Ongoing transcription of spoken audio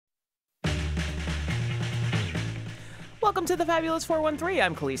Welcome to the Fabulous 413.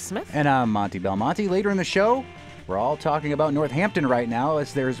 I'm Khalees Smith. And I'm Monty Belmonte. Later in the show, we're all talking about Northampton right now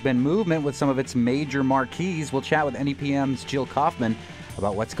as there's been movement with some of its major marquees. We'll chat with NEPM's Jill Kaufman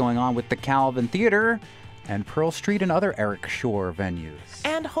about what's going on with the Calvin Theater and Pearl Street and other Eric Shore venues.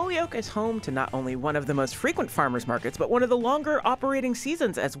 And Holyoke is home to not only one of the most frequent farmers markets, but one of the longer operating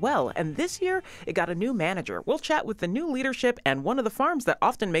seasons as well. And this year, it got a new manager. We'll chat with the new leadership and one of the farms that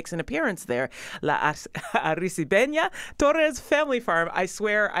often makes an appearance there, Arecibeña Torres Family Farm. I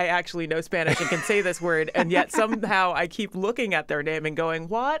swear I actually know Spanish and can say this word, and yet somehow I keep looking at their name and going,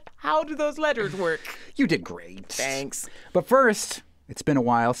 what? How do those letters work? You did great. Thanks. But first, it's been a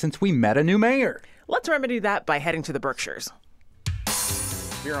while since we met a new mayor. Let's remedy that by heading to the Berkshires.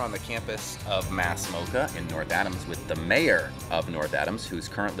 We're on the campus of Mass MoCA in North Adams with the mayor of North Adams, who's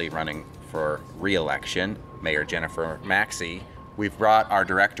currently running for re-election, Mayor Jennifer Macksey. We've brought our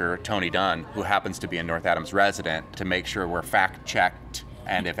director, Tony Dunn, who happens to be a North Adams resident, to make sure we're fact-checked.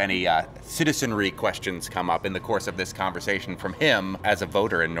 And if any citizenry questions come up in the course of this conversation from him as a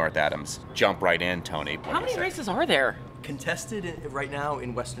voter in North Adams, jump right in, Tony. How many races are there? Contested right now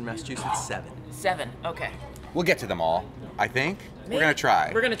in Western Massachusetts, 7. 7, okay. We'll get to them all, I think. Maybe. We're going to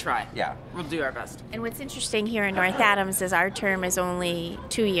try. We're going to try. Yeah. We'll do our best. And what's interesting here in North Adams is our term is only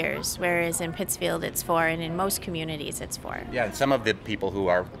 2 years, whereas in Pittsfield it's 4, and in most communities it's 4. Yeah, and some of the people who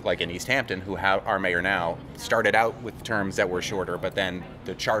are, like in East Hampton, who are mayor now, started out with terms that were shorter, but then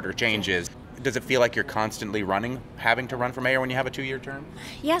the charter changes. Does it feel like you're constantly having to run for mayor when you have a 2-year term?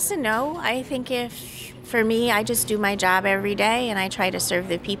 Yes and no. I think for me, I just do my job every day and I try to serve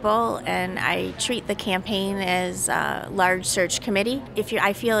the people, and I treat the campaign as a large search committee.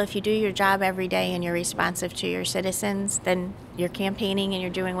 I feel if you do your job every day and you're responsive to your citizens, then you're campaigning and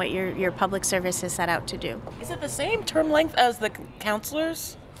you're doing what your public service is set out to do. Is it the same term length as the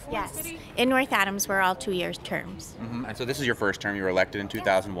councilors? Yes. In North Adams, we're all 2-year terms. Mm-hmm. And so this is your first term. You were elected in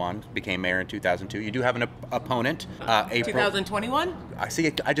 2001, became mayor in 2002. You do have an opponent, April. 2021? I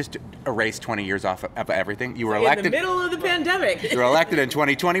see. I just erased 20 years off of everything. You were elected in the middle of the pandemic. You were elected in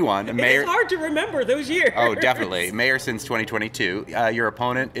 2021. Mayor. It's hard to remember those years. Oh, definitely. Mayor since 2022. Your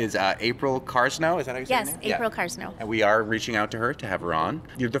opponent is April Carsnow. Is that how you say her name? Yes, April Carsnow. And we are reaching out to her to have her on.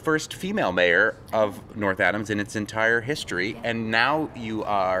 You're the first female mayor of North Adams in its entire history, and now you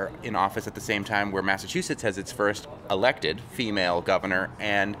are in office at the same time where Massachusetts has its first elected female governor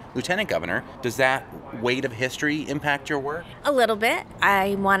and lieutenant governor. Does that weight of history impact your work? A little bit.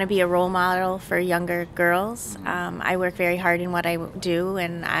 I want to be a role model for younger girls. I work very hard in what I do,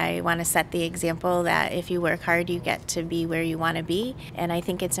 and I want to set the example that if you work hard, you get to be where you want to be. And I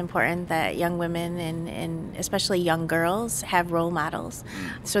think it's important that young women and especially young girls have role models.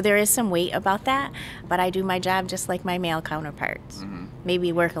 So there is some weight about that, but I do my job just like my male counterparts.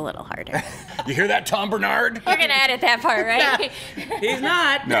 Maybe work a little harder. You hear that, Tom Bernard? You're going to edit that part, right? He's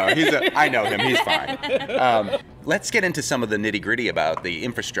not. No, I know him. He's fine. Let's get into some of the nitty-gritty about the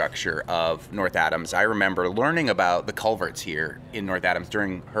infrastructure of North Adams. I remember learning about the culverts here in North Adams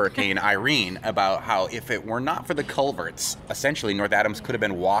during Hurricane Irene, about how if it were not for the culverts, essentially North Adams could have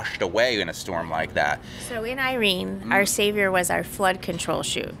been washed away in a storm like that. So in Irene, our savior was our flood control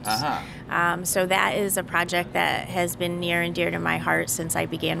chutes. So that is a project that has been near and dear to my heart since I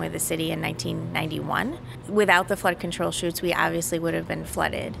began with the city in 1991. Without the flood control chutes, we obviously would have been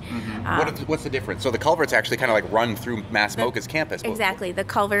flooded. What's the difference? So the culverts actually kind of like run through Mass MoCA's campus. Exactly. The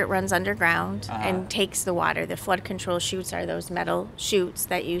culvert runs underground and takes the water. The flood control chutes are those metal chutes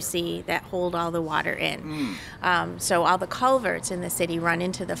that you see that hold all the water in. So all the culverts in the city run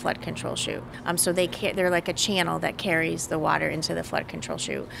into the flood control chute. So they're like a channel that carries the water into the flood control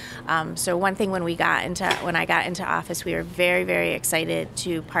chute. So one thing when I got into office, we were very, very excited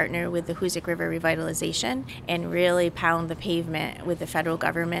to partner with the Hoosick River Revitalization and really pound the pavement with the federal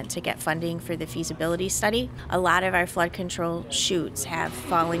government to get funding for the feasibility study. A lot of our flood control chutes have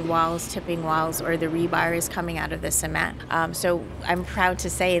falling walls, tipping walls, or the rebar is coming out of the cement. So I'm proud to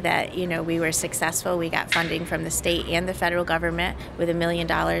say that we were successful. We got funding from the state and the federal government with $1 million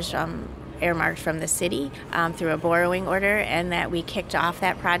earmarked from the city through a borrowing order, and that we kicked off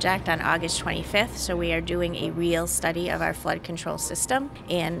that project on August 25th. So we are doing a real study of our flood control system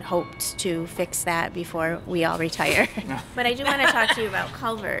and hoped to fix that before we all retire. But I do want to talk to you about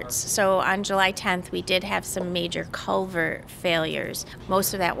culverts. So on July 10th, we did have some major culvert failures.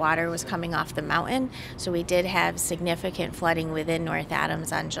 Most of that water was coming off the mountain, so we did have significant flooding within North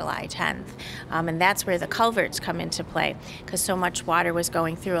Adams on July 10th. And that's where the culverts come into play, because so much water was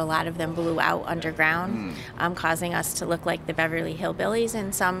going through, a lot of them blew blew out underground, causing us to look like the Beverly Hillbillies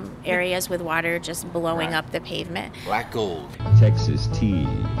in some areas with water just blowing up the pavement. Black gold. Texas tea.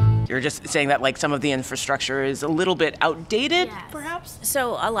 You're just saying that like some of the infrastructure is a little bit outdated, perhaps?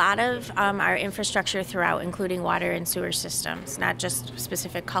 So a lot of our infrastructure throughout, including water and sewer systems, not just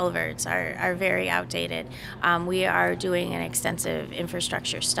specific culverts, are very outdated. We are doing an extensive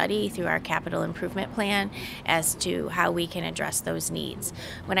infrastructure study through our capital improvement plan as to how we can address those needs.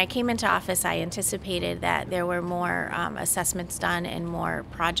 When I came into office, I anticipated that there were more assessments done and more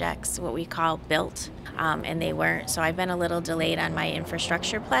projects, what we call built, and they weren't. So I've been a little delayed on my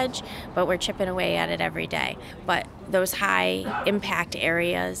infrastructure pledge, but we're chipping away at it every day. But those high impact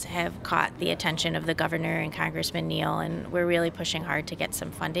areas have caught the attention of the governor and Congressman Neal, and we're really pushing hard to get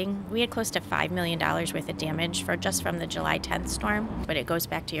some funding. We had close to $5 million worth of damage just from the July 10th storm, but it goes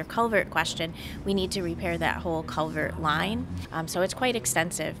back to your culvert question. We need to repair that whole culvert line. So it's quite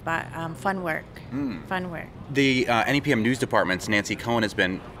extensive, but fun work. Fun work. The NEPM News Department's Nancy Cohen has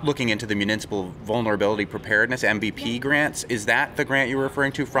been looking into the Municipal Vulnerability Preparedness MVP grants. Is that the grant you're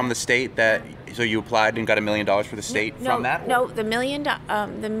referring to from the state so you applied and got $1 million for the state from that? No, the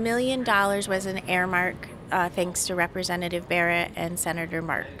 $1 million was an earmark thanks to Representative Barrett and Senator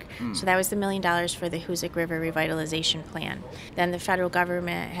Mark. So that was the $1 million for the Hoosick River Revitalization Plan. Then the federal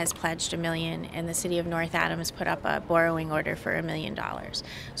government has pledged $1 million, and the city of North Adams put up a borrowing order for $1 million.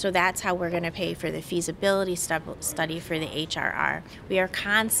 So that's how we're going to pay for the feasibility study for the HRR. We are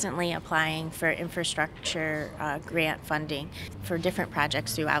constantly applying for infrastructure grant funding for different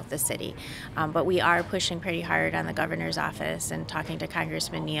projects throughout the city. But we are pushing pretty hard on the governor's office and talking to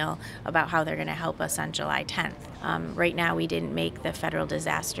Congressman Neal about how they're going to help us on July 10th. Right now we didn't make the federal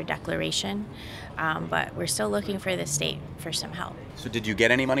disaster declaration, but we're still looking for the state for some help. So did you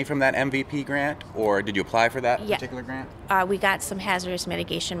get any money from that MVP grant, or did you apply for that particular grant? We got some hazardous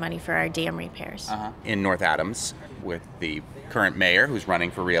mitigation money for our dam repairs. In North Adams with the current mayor who's running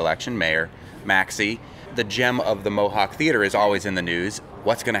for re-election, Mayor Macksey. The gem of the Mohawk Theater is always in the news.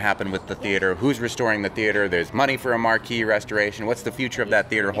 What's going to happen with the theater? Who's restoring the theater? There's money for a marquee restoration. What's the future of that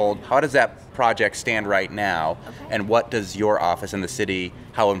theater hold? How does that project stand right now? And what does your office in the city,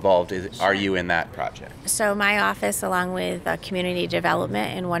 how involved are you in that project? So my office, along with community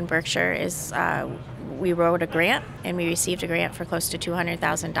development in One Berkshire, is we wrote a grant, and we received a grant for close to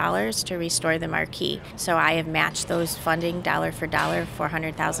 $200,000 to restore the marquee. So I have matched those funding dollar for dollar,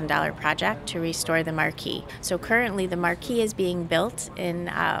 $400,000 project to restore the marquee. So currently the marquee is being built in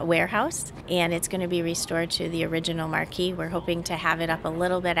a warehouse, and it's going to be restored to the original marquee. We're hoping to have it up a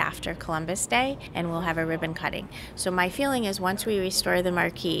little bit after Columbus Day, and we'll have a ribbon cutting. So my feeling is once we restore the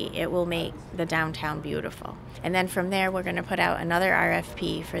marquee, it will make the downtown beautiful. And then from there, we're going to put out another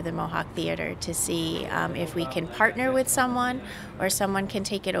RFP for the Mohawk Theater to see if we can partner with someone, or someone can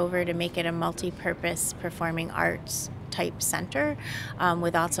take it over to make it a multi-purpose performing arts type center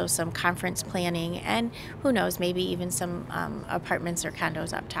with also some conference planning, and who knows, maybe even some apartments or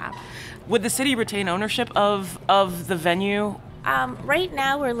condos up top. Would the city retain ownership of the venue? Right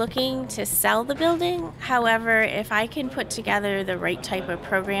now we're looking to sell the building. However, if I can put together the right type of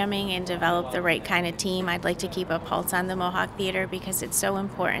programming and develop the right kind of team, I'd like to keep a pulse on the Mohawk Theater because it's so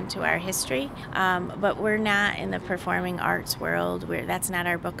important to our history. But we're not in the performing arts world. That's not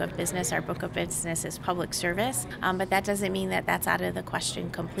our book of business. Our book of business is public service. But that doesn't mean that that's out of the question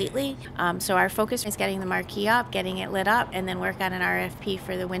completely. So our focus is getting the marquee up, getting it lit up, and then work on an RFP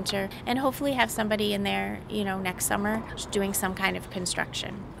for the winter, and hopefully have somebody in there, next summer doing some kind of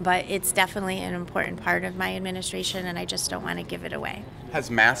construction. But it's definitely an important part of my administration, and I just don't want to give it away.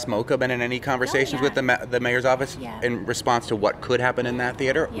 Has Mass MoCA been in any conversations with the mayor's office in response to what could happen in that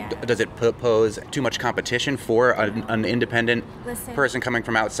theater? Does it pose too much competition for an independent person coming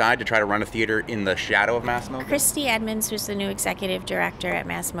from outside to try to run a theater in the shadow of Mass MoCA? Christy Edmonds, who's the new executive director at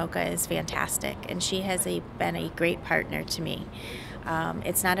Mass MoCA, is fantastic, and she has been a great partner to me.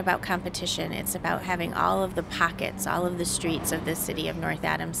 It's not about competition. It's about having all of the pockets, all of the streets of the city of North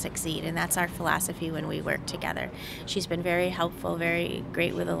Adams succeed, and that's our philosophy when we work together. She's been very helpful, very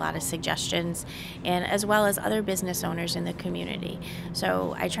great with a lot of suggestions, and as well as other business owners in the community.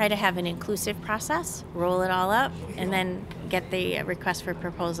 So I try to have an inclusive process, roll it all up, and then get the request for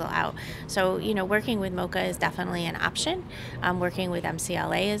proposal out. So, working with MoCA is definitely an option. Working with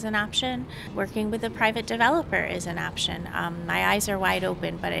MCLA is an option. Working with a private developer is an option. My eyes are wide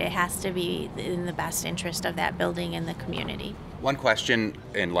open, but it has to be in the best interest of that building and the community. One question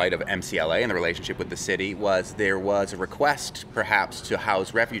in light of MCLA and the relationship with the city was there was a request perhaps to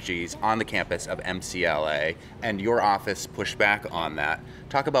house refugees on the campus of MCLA, and your office pushed back on that.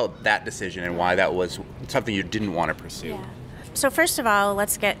 Talk about that decision and why that was something you didn't want to pursue. Yeah. So first of all,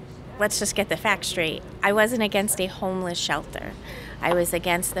 let's get let's just get the facts straight. I wasn't against a homeless shelter. I was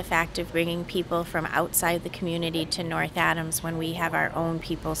against the fact of bringing people from outside the community to North Adams when we have our own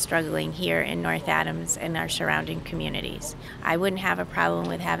people struggling here in North Adams and our surrounding communities. I wouldn't have a problem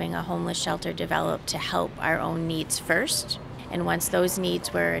with having a homeless shelter developed to help our own needs first. And once those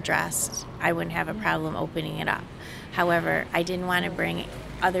needs were addressed, I wouldn't have a problem opening it up. However, I didn't want to bring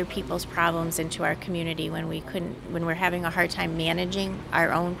other people's problems into our community when we're having a hard time managing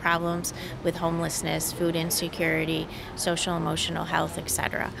our own problems with homelessness, food insecurity, social emotional health,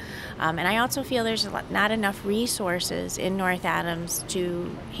 etc. And I also feel there's not enough resources in North Adams to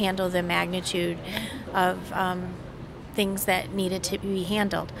handle the magnitude of things that needed to be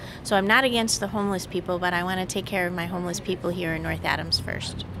handled. So I'm not against the homeless people, but I want to take care of my homeless people here in North Adams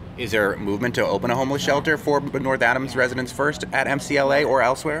first. Is there movement to open a homeless shelter for North Adams residents first at MCLA or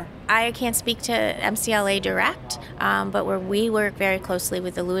elsewhere? I can't speak to MCLA direct, but we work very closely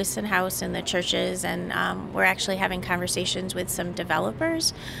with the Lewison House and the churches, and we're actually having conversations with some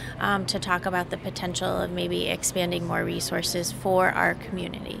developers to talk about the potential of maybe expanding more resources for our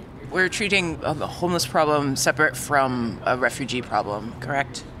community. We're treating the homeless problem separate from a refugee problem,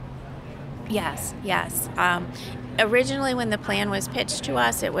 correct? Yes. Originally, when the plan was pitched to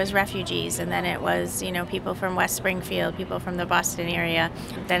us, it was refugees, and then it was, people from West Springfield, people from the Boston area.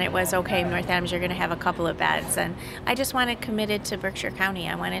 Then it was, okay, North Adams, you're going to have a couple of beds. And I just wanted committed to Berkshire County.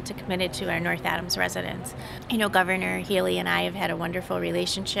 I wanted to committed to our North Adams residents. Governor Healy and I have had a wonderful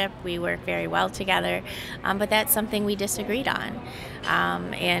relationship. We work very well together, but that's something we disagreed on.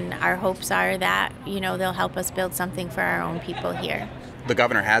 And our hopes are that, they'll help us build something for our own people here. The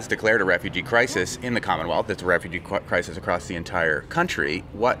governor has declared a refugee crisis in the Commonwealth. It's a refugee crisis across the entire country.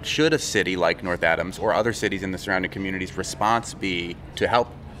 What should a city like North Adams or other cities in the surrounding communities' response be to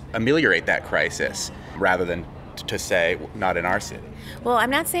help ameliorate that crisis rather than to say, not in our city? Well, I'm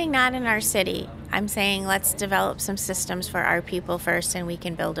not saying not in our city. I'm saying let's develop some systems for our people first, and we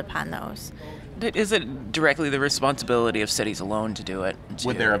can build upon those. Is it directly the responsibility of cities alone to do it?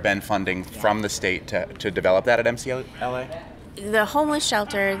 Would there have been funding from the state to develop that at MCLA? The homeless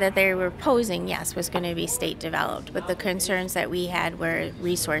shelter that they were posing, yes, was going to be state developed, but the concerns that we had were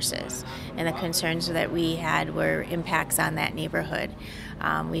resources, and the concerns that we had were impacts on that neighborhood.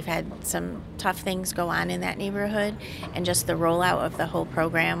 We've had some tough things go on in that neighborhood, and just the rollout of the whole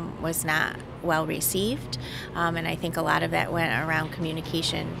program was not well received, and I think a lot of that went around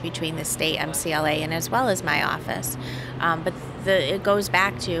communication between the state, MCLA, and as well as my office. But it goes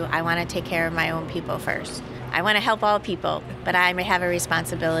back to, I want to take care of my own people first. I want to help all people, but I may have a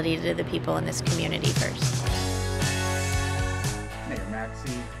responsibility to the people in this community first.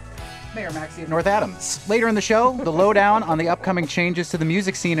 Mayor Macksey of North Adams. Later in the show, the lowdown on the upcoming changes to the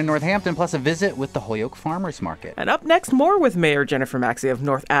music scene in Northampton, plus a visit with the Holyoke Farmers Market. And up next, more with Mayor Jennifer Macksey of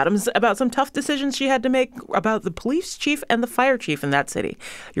North Adams about some tough decisions she had to make about the police chief and the fire chief in that city.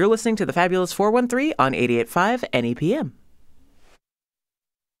 You're listening to the Fabulous 413 on 88.5 NEPM.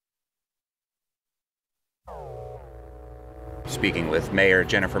 Speaking with Mayor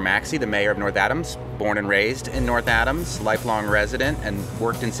Jennifer Macksey, the mayor of North Adams, born and raised in North Adams, lifelong resident, and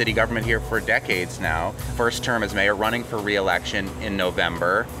worked in city government here for decades now. First term as mayor, running for re-election in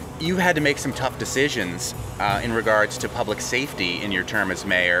November. You had to make some tough decisions in regards to public safety in your term as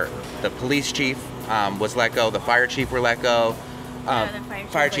mayor. The police chief was let go, the fire chief were let go, The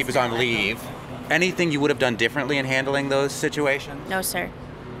fire chief is on leave. Anything you would have done differently in handling those situations? No, sir.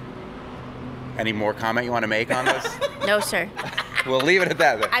 Any more comment you want to make on this? No, sir. We'll leave it at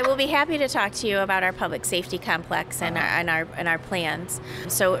that then. I will be happy to talk to you about our public safety complex and our plans.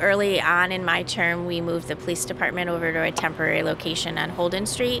 So early on in my term, we moved the police department over to a temporary location on Holden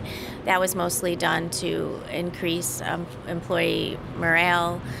Street. That was mostly done to increase employee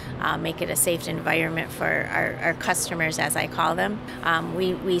morale, make it a safe environment for our customers, as I call them.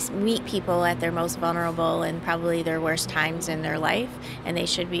 We meet people at their most vulnerable and probably their worst times in their life, and they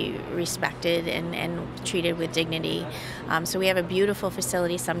should be respected and treated with dignity. So we have a beautiful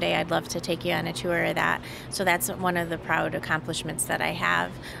facility. Someday I'd love to take you on a tour of that. So that's one of the proud accomplishments that I have.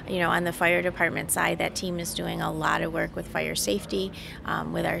 On the fire department side, that team is doing a lot of work with fire safety,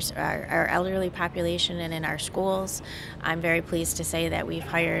 with our elderly population and in our schools. I'm very pleased to say that we've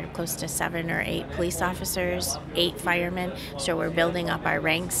hired close to 7 or 8 police officers, 8 firemen. So we're building up our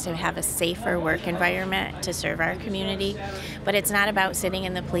ranks to have a safer work environment to serve our community. But it's not about sitting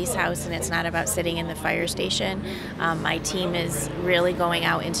in the police house, and it's not about sitting in the fire station. My team is really going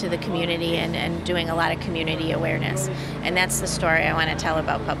out into the community and doing a lot of community awareness. And that's the story I want to tell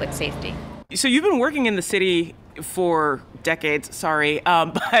about public safety. So you've been working in the city for decades, sorry,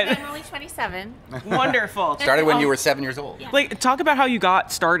 I'm but only 27. wonderful. Started when you were 7 years old. Like, talk about how you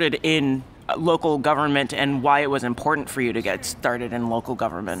got started in local government and why it was important for you to get started in local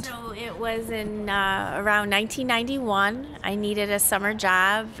government. So it was in around 1991. I needed a summer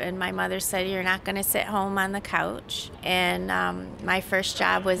job, and my mother said, "You're not going to sit home on the couch." And my first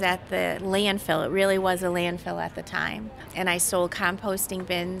job was at the landfill. It really was a landfill at the time. And I sold composting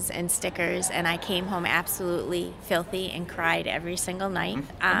bins and stickers, and I came home absolutely filthy and cried every single night.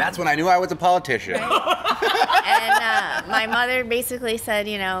 And that's when I knew I was a politician. And my mother basically said,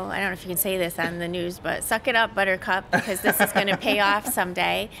 I don't know if you can say this on the news, but suck it up, Buttercup, because this is going to pay off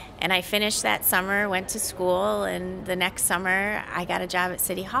someday. And I finished that summer, went to school, and the next summer I got a job at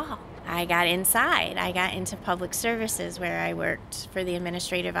City Hall. I got inside. I got into public services, where I worked for the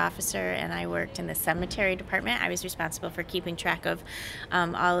administrative officer, and I worked in the cemetery department. I was responsible for keeping track of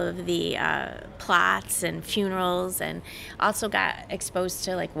all of the plots and funerals, and also got exposed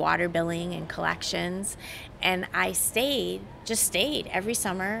to like water billing and collections. And I just stayed every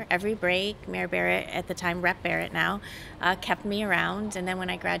summer, every break. Mayor Barrett, at the time Rep Barrett now, kept me around. And then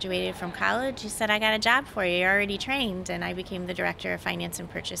when I graduated from college, he said, "I got a job for you, you're already trained." And I became the director of finance and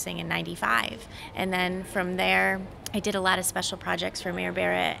purchasing in '95. And then from there, I did a lot of special projects for Mayor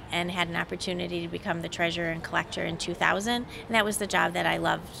Barrett and had an opportunity to become the treasurer and collector in 2000. And that was the job that I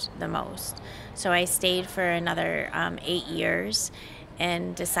loved the most. So I stayed for another 8 years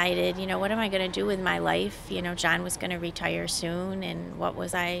and decided, what am I going to do with my life? John was going to retire soon, and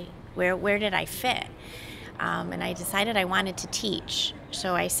where did I fit? And I decided I wanted to teach.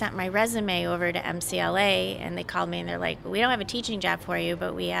 So I sent my resume over to MCLA, and they called me and they're like, "We don't have a teaching job for you,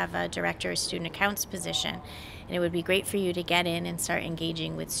 but we have a director of student accounts position, and it would be great for you to get in and start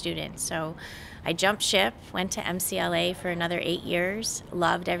engaging with students." So I jumped ship, went to MCLA for another 8 years,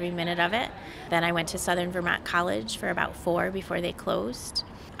 loved every minute of it. Then I went to Southern Vermont College for about 4 before they closed.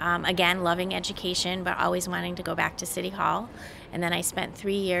 Again, loving education, but always wanting to go back to City Hall. And then I spent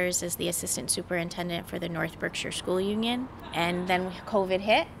 3 years as the assistant superintendent for the North Berkshire School Union. And then COVID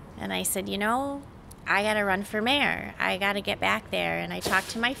hit, and I said, I got to run for mayor. I got to get back there. And I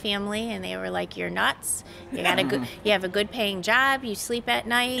talked to my family, and they were like, "You're nuts. You have a good paying job. You sleep at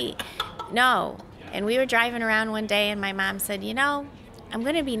night." No. And we were driving around one day, and my mom said, "I'm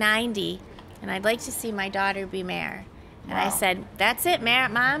going to be 90, and I'd like to see my daughter be mayor." And I said, "That's it, Mayor,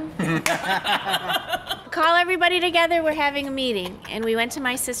 Mom. Call everybody together. We're having a meeting." And we went to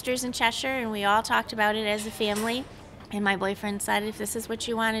my sisters in Cheshire, and we all talked about it as a family. And my boyfriend said, "If this is what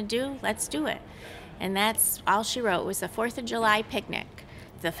you want to do, let's do it." And that's all she wrote. It was the 4th of July picnic.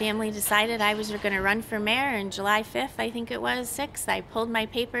 The family decided I was going to run for mayor, and July 5th, I think it was, 6th, I pulled my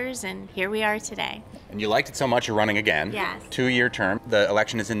papers, and here we are today. And you liked it so much you're running again. Yes. 2-year term. The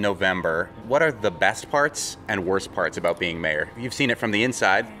election is in November. What are the best parts and worst parts about being mayor? You've seen it from the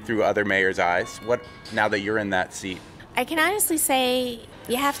inside through other mayors' eyes. What, now that you're in that seat? I can honestly say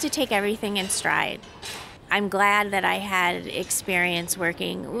you have to take everything in stride. I'm glad that I had experience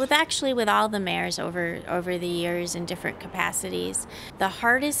working with all the mayors over the years in different capacities. The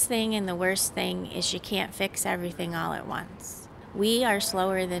hardest thing and the worst thing is you can't fix everything all at once. We are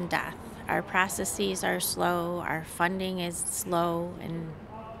slower than death. Our processes are slow. Our funding is slow and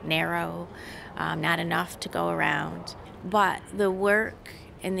narrow, not enough to go around. But the work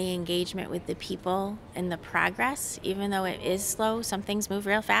and the engagement with the people and the progress, even though it is slow, some things move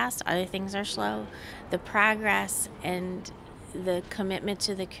real fast, other things are slow. The progress and the commitment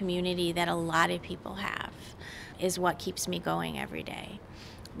to the community that a lot of people have is what keeps me going every day.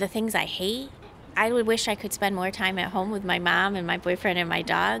 The things I hate, I would wish I could spend more time at home with my mom and my boyfriend and my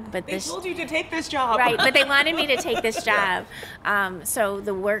dog, but They told you to take this job. Right, but they wanted me to take this job. So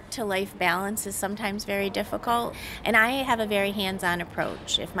the work-to-life balance is sometimes very difficult. And I have a very hands-on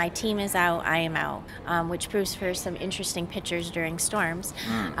approach. If my team is out, I am out, which proves for some interesting pictures during storms.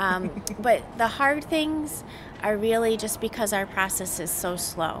 But the hard things are really just because our process is so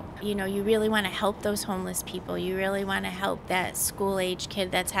slow. You really want to help those homeless people. You really want to help that school-age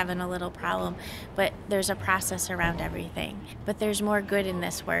kid that's having a little problem. But there's a process around everything. But there's more good in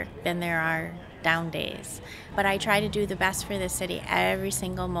this work than there are down days. But I try to do the best for the city every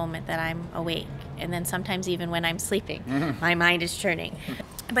single moment that I'm awake. And then sometimes even when I'm sleeping, my mind is churning.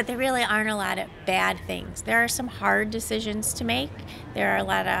 But there really aren't a lot of bad things. There are some hard decisions to make. There are a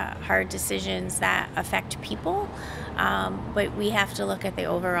lot of hard decisions that affect people. But we have to look at the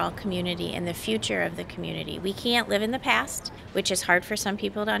overall community and the future of the community. We can't live in the past, which is hard for some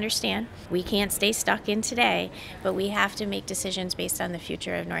people to understand. We can't stay stuck in today, but we have to make decisions based on the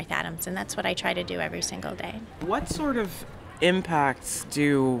future of North Adams, and that's what I try to do every single day. What sort of impacts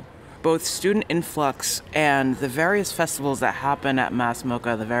do both student influx and the various festivals that happen at Mass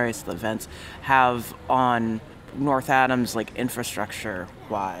MoCA, the various events, have on North Adams, like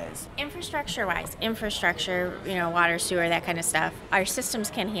infrastructure-wise? Infrastructure, water, sewer, that kind of stuff. Our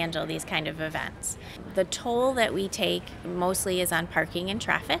systems can handle these kind of events. The toll that we take mostly is on parking and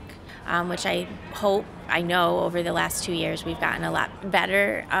traffic, which I know over the last 2 years we've gotten a lot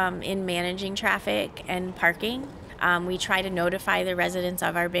better in managing traffic and parking. We try to notify the residents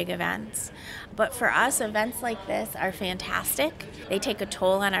of our big events. But for us, events like this are fantastic. They take a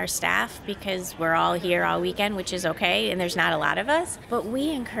toll on our staff because we're all here all weekend, which is okay, and there's not a lot of us. But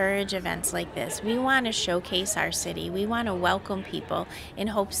we encourage events like this. We want to showcase our city. We want to welcome people in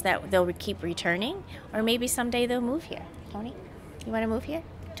hopes that they'll keep returning, or maybe someday they'll move here. Tony, you want to move here?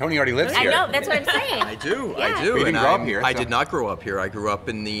 Tony already lives here. I know, that's what I'm saying. I do. We didn't grow up here. I did not grow up here. I grew up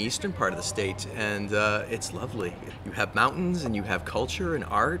in the eastern part of the state, and it's lovely. You have mountains, and you have culture and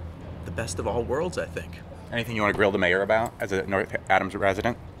art. The best of all worlds, I think. Anything you want to grill the mayor about as a North Adams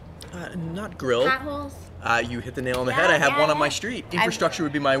resident? Not grill. Potholes? You hit the nail on the head. I have one on my street. Infrastructure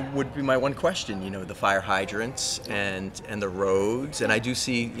would be my one question. The fire hydrants and the roads. And I do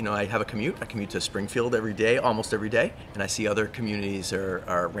see. I have a commute. I commute to Springfield every day, almost every day. And I see other communities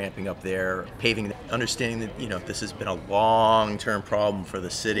are ramping up their paving, understanding that this has been a long-term problem for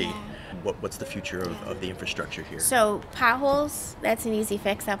the city. Yeah. What's the future of the infrastructure here? So potholes, that's an easy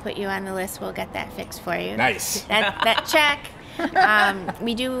fix. I'll put you on the list. We'll get that fixed for you. Nice. That check.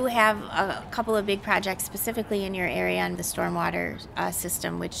 We do have a couple of big projects specifically in your area on the stormwater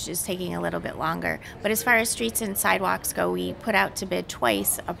system, which is taking a little bit longer. But as far as streets and sidewalks go, we put out to bid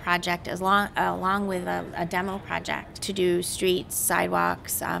twice a project along with a demo project to do streets,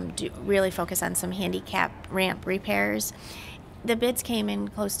 sidewalks, really focus on some handicap ramp repairs. The bids came in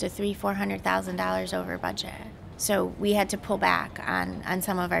close to $400,000 over budget. So we had to pull back on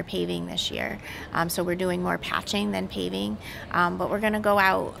some of our paving this year. So we're doing more patching than paving. But we're going to go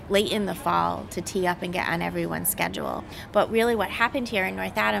out late in the fall to tee up and get on everyone's schedule. But really what happened here in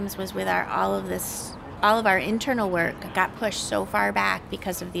North Adams was with all of our internal work got pushed so far back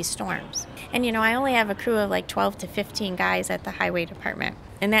because of these storms. And I only have a crew of like 12 to 15 guys at the highway department.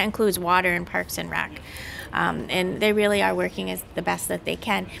 And that includes water and parks and rec. And they really are working as the best that they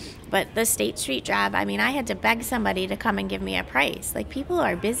can. But the State Street job, I had to beg somebody to come and give me a price. Like, people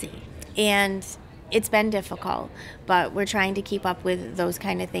are busy. And it's been difficult, but we're trying to keep up with those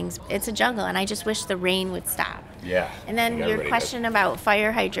kind of things. It's a juggle, and I just wish the rain would stop. Yeah. And then your question about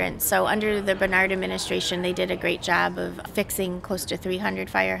fire hydrants. So under the Bernard administration, they did a great job of fixing close to 300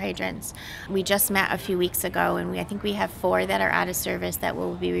 fire hydrants. We just met a few weeks ago, and I think we have 4 that are out of service that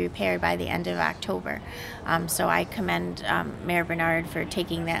will be repaired by the end of October. So I commend Mayor Bernard for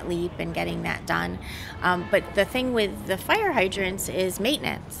taking that leap and getting that done. But the thing with the fire hydrants is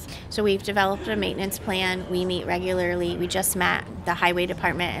maintenance. So we've developed a maintenance plan. We meet regularly. We just met the highway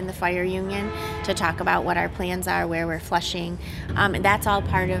department and the fire union to talk about what our plans are, where we're flushing. And that's all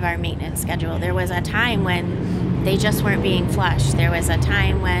part of our maintenance schedule. There was a time when they just weren't being flushed. There was a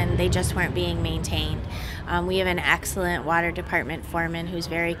time when they just weren't being maintained. We have an excellent water department foreman who's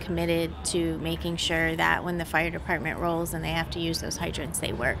very committed to making sure that when the fire department rolls and they have to use those hydrants,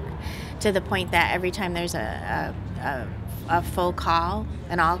 they work. To the point that every time there's a full call,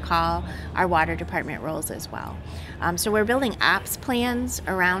 an all call, our water department rolls as well. So we're building ops plans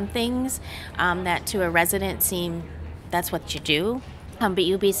around things that to a resident seem that's what you do. But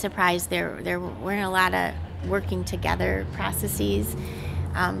you'd be surprised there weren't a lot of working together processes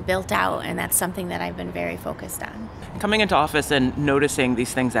built out, and that's something that I've been very focused on. Coming into office and noticing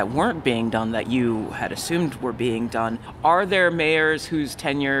these things that weren't being done that you had assumed were being done, are there mayors whose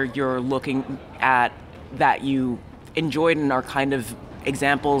tenure you're looking at that you enjoyed and are kind of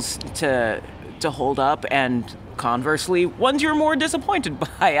examples to hold up, and conversely, ones you're more disappointed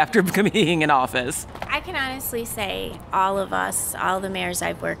by after being in office? I can honestly say all of us, all the mayors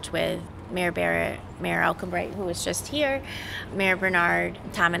I've worked with, Mayor Barrett, Mayor Elkenbright, who was just here, Mayor Bernard,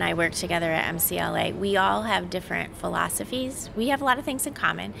 Tom and I worked together at MCLA. We all have different philosophies. We have a lot of things in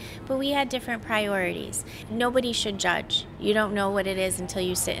common, but we had different priorities. Nobody should judge. You don't know what it is until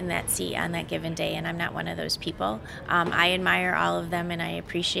you sit in that seat on that given day, and I'm not one of those people. I admire all of them, and I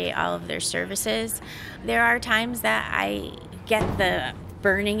appreciate all of their services. There are times that I get the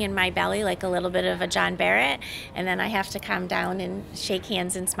burning in my belly like a little bit of a John Barrett, and then I have to calm down and shake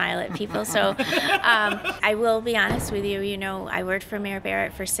hands and smile at people. So I will be honest with you, I worked for Mayor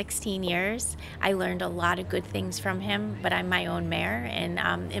Barrett for 16 years. I learned a lot of good things from him, but I'm my own mayor,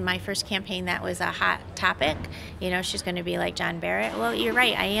 and in my first campaign that was a hot topic. She's going to be like John Barrett. Well, you're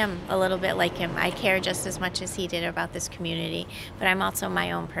right, I am a little bit like him. I care just as much as he did about this community, but I'm also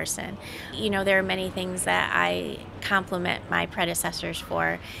my own person. There are many things that I compliment my predecessors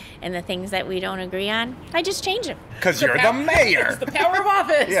for, and the things that we don't agree on, I just change them. Because you're the mayor. It's the power of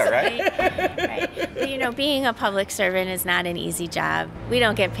office. Yeah, right? Right. But, being a public servant is not an easy job. We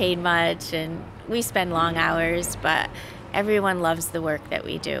don't get paid much, and we spend long hours, but everyone loves the work that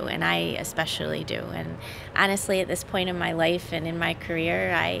we do, and I especially do. And honestly, at this point in my life and in my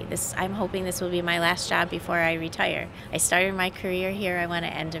career, I'm hoping this will be my last job before I retire. I started my career here. I want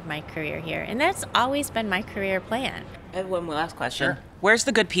to end my career here, and that's always been my career plan. I have one last question. Sure. Where's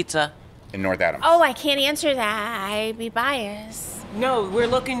the good pizza? In North Adams. Oh, I can't answer that. I'd be biased. No, we're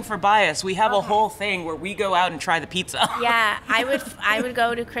looking for bias. We have a whole thing where we go out and try the pizza. Yeah, I would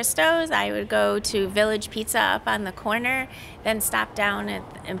go to Christo's. I would go to Village Pizza up on the corner, then stop down at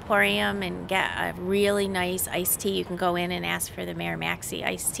Emporium and get a really nice iced tea. You can go in and ask for the Mayor Macksey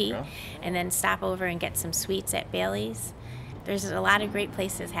iced tea, and then stop over and get some sweets at Bailey's. There's a lot of great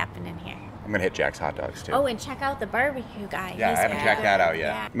places happening here. I'm going to hit Jack's Hot Dogs, too. Oh, and check out the barbecue guy. Yeah, I haven't checked that out yet.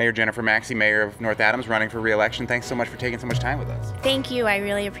 Yeah. Mayor Jennifer Macksey, Mayor of North Adams, running for re-election. Thanks so much for taking so much time with us. Thank you. I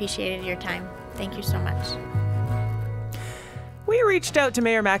really appreciated your time. Thank you so much. We reached out to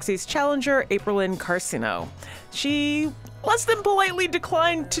Mayor Macksey's challenger, Aprilyn Carcino. She less than politely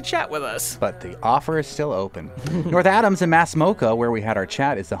declined to chat with us. But the offer is still open. North Adams and Massmoka, where we had our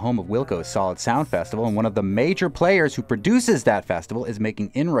chat, is the home of Wilco's Solid Sound Festival, and one of the major players who produces that festival is making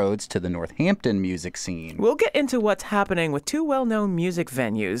inroads to the Northampton music scene. We'll get into what's happening with two well-known music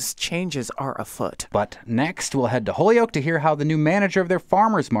venues. Changes are afoot. But next, we'll head to Holyoke to hear how the new manager of their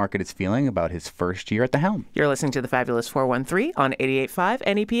farmers market is feeling about his first year at the helm. You're listening to the Fabulous 413 on 88.5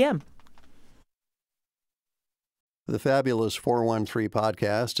 NEPM. The Fabulous 413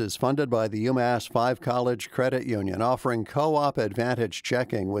 podcast is funded by the UMass 5 College Credit Union, offering Co-op Advantage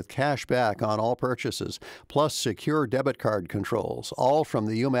checking with cash back on all purchases, plus secure debit card controls, all from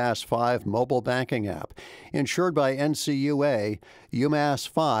the UMass 5 mobile banking app. Insured by NCUA,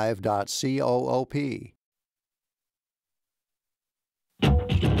 umass5.coop.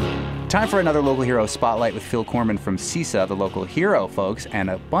 Time for another local hero spotlight with Phil Corman from CISA, the local hero, folks, and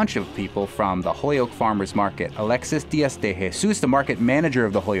a bunch of people from the Holyoke Farmers Market. Alexis Diaz De Jesus, the market manager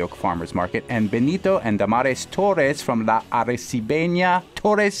of the Holyoke Farmers Market, and Benito and Damares Torres from la Arecibeña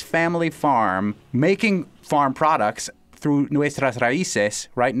Torres Family Farm, making farm products through Nuestras Raíces,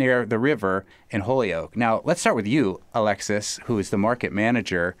 right near the river in Holyoke. Now, let's start with you, Alexis, who is the market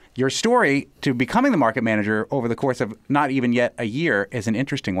manager. Your story to becoming the market manager over the course of not even yet a year is an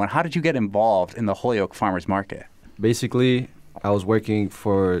interesting one. How did you get involved in the Holyoke Farmers Market? Basically, I was working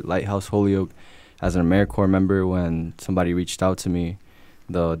for Lighthouse Holyoke as an AmeriCorps member when somebody reached out to me,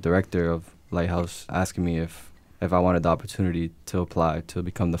 the director of Lighthouse, asking me if I wanted the opportunity to apply to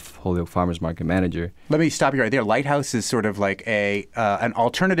become the Holyoke Farmers Market manager. Let me stop you right there. Lighthouse is sort of like an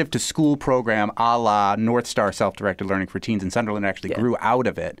alternative to school program a la North Star Self-Directed Learning for Teens, and Sunderland actually grew out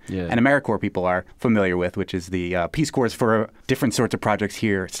of it. Yeah. And AmeriCorps people are familiar with, which is the Peace Corps for different sorts of projects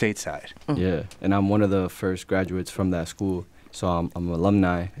here stateside. Yeah, and I'm one of the first graduates from that school, so I'm an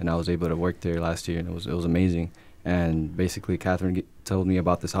alumni, and I was able to work there last year, and it was amazing. And basically, Catherine told me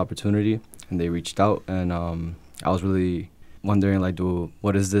about this opportunity, and they reached out, and I was really wondering,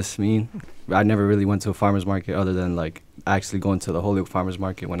 what does this mean? I never really went to a farmer's market other than, actually going to the Holyoke Farmers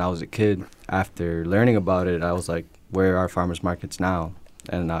Market when I was a kid. After learning about it, I was like, where are farmers markets now?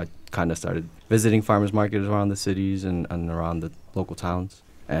 And I kind of started visiting farmers markets around the cities and around the local towns.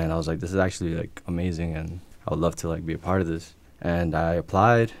 And I was like, this is actually, amazing, and I would love to, be a part of this. And I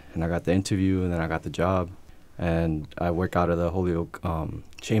applied, and I got the interview, and then I got the job. And I work out of the Holyoke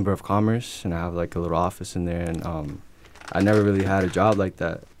Chamber of Commerce, and I have a little office in there. And I never really had a job like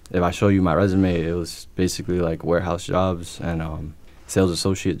that. If I show you my resume, it was basically warehouse jobs and sales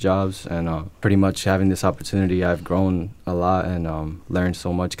associate jobs. And pretty much having this opportunity, I've grown a lot and learned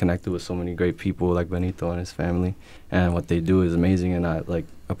so much, connected with so many great people like Benito and his family. And what they do is amazing, and I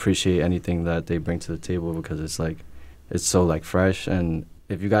appreciate anything that they bring to the table because it's so fresh, and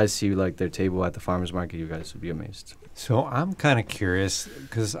if you guys see like their table at the farmers market, you guys would be amazed. So I'm kind of curious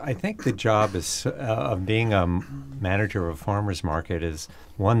because I think the job is of being a manager of a farmer's market is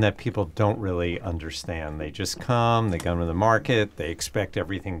one that people don't really understand. They just come, they come to the market, they expect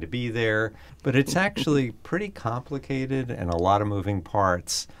everything to be there, but it's actually pretty complicated and a lot of moving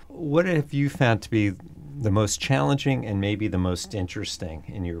parts. What have you found to be the most challenging and maybe the most interesting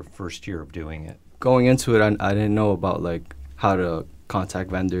in your first year of doing it? Going into it, I didn't know about like how to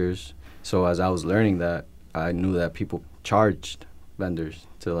contact vendors. So as I was learning that, I knew that people charged vendors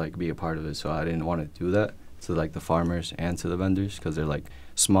to like be a part of it. So I didn't want to do that to like the farmers and to the vendors because they're like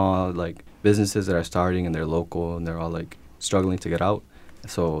small like businesses that are starting and they're local and they're all like struggling to get out.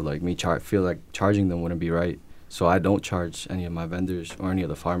 So like me feel like charging them wouldn't be right. So I don't charge any of my vendors or any of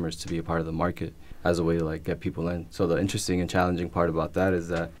the farmers to be a part of the market as a way to like get people in. So the interesting and challenging part about that is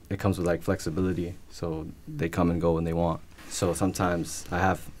that it comes with like flexibility. So they come and go when they want. So sometimes I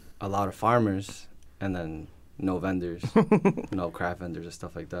have a lot of farmers and then no vendors, no craft vendors and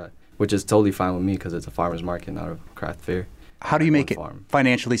stuff like that, which is totally fine with me because it's a farmer's market, not a craft fair. How do you make it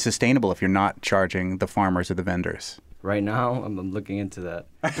financially sustainable if you're not charging the farmers or the vendors? Right now, I'm looking into that.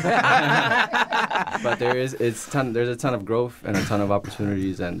 But there's a ton of growth and a ton of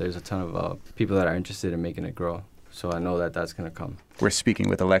opportunities, and there's a ton of people that are interested in making it grow. So I know that that's going to come. We're speaking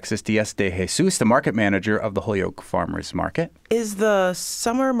with Alexis Diaz De Jesus, the market manager of the Holyoke Farmers Market. Is the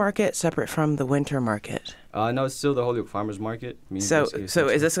summer market separate from the winter market? No, it's still the Holyoke Farmers Market. So is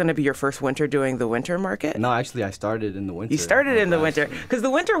this going to be your first winter doing the winter market? No, actually, I started in the winter. You started in the winter. Because the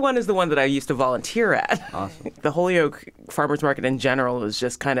winter one is the one that I used to volunteer at. Awesome. The Holyoke Farmers Market in general is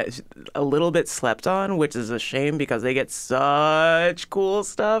just kind of a little bit slept on, which is a shame because they get such cool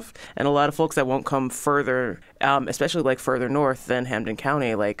stuff. And a lot of folks that won't come further, especially like further north than Hampden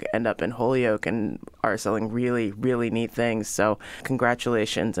County, like end up in Holyoke and are selling really, really neat things. So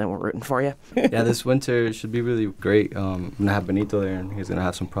congratulations, and we're rooting for you. Yeah, this winter should be really great. I'm going to have Benito there, and he's going to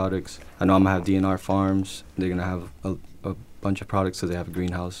have some products. I know I'm going to have DNR Farms. They're going to have a bunch of products because they have a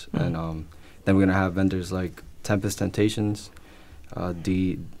greenhouse. Mm-hmm. And then we're going to have vendors like Tempest Temptations,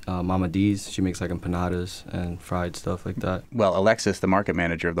 Mama D's. She makes like empanadas and fried stuff like that. Well, Alexis, the market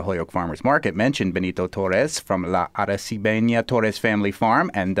manager of the Holyoke Farmers Market, mentioned Benito Torres from La Arecibeña Torres Family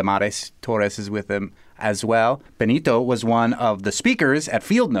Farm, and Damares Torres is with him as well. Benito was one of the speakers at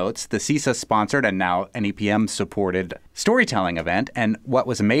Field Notes, the CISA-sponsored and now NEPM-supported storytelling event. And what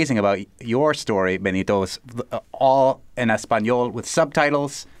was amazing about your story, Benito, was all in Espanol with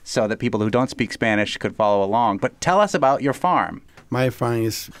subtitles so that people who don't speak Spanish could follow along. But tell us about your farm. My farm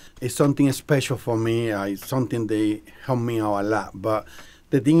is something special for me. It's something they help me out a lot. But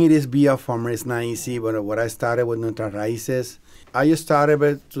the thing it is, be a farmer is not easy. But what I started with Nuestras Raíces, I just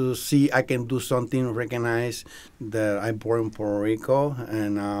started to see I can do something, recognize that I'm born in Puerto Rico.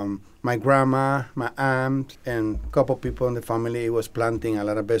 And my grandma, my aunt, and a couple people in the family was planting a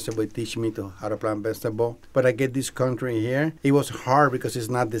lot of vegetables, teach me how to plant vegetables. But I get this country here. It was hard because it's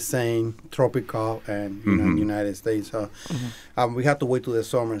not the same tropical and United States. So we had to wait till the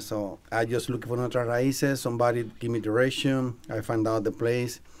summer. So I just look for Nuestras Raíces. Somebody give me direction. I find out the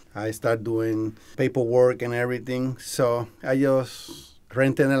place. I start doing paperwork and everything. So I just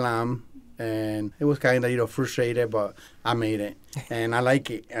rented a lamb, and it was kind of frustrated, but I made it, and I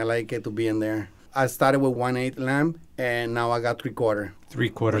like it. I like it to be in there. I started with 1/8 lamb, and now I got 3/4.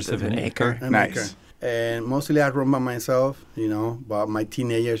 3/4 of an acre. Nice. Acre. And mostly I run by myself, but my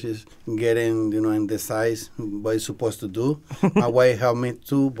teenagers is getting, in the size what it's supposed to do. My wife helped me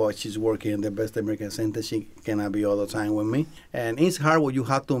too, but she's working in the Best American Center. She cannot be all the time with me. And it's hard when you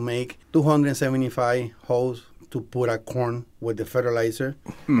have to make 275 holes to put a corn with the fertilizer,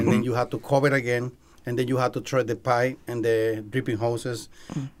 and then you have to cover it again, and then you have to thread the pipe and the dripping hoses.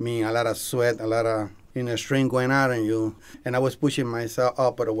 Mean a lot of sweat, a lot of string going out, and I was pushing myself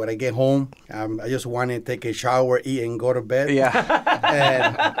up. But when I get home, I just want to take a shower, eat, and go to bed. Yeah.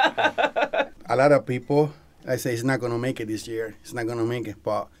 And a lot of people, I say, it's not going to make it this year. It's not going to make it.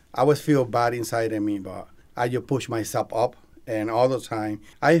 But I always feel bad inside of me, but I just push myself up. And all the time,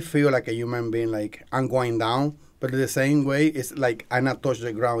 I feel like a human being, like I'm going down. But the same way, it's like I not touch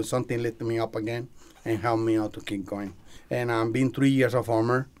the ground. Something lifted me up again and help me out to keep going. And I've been 3 years a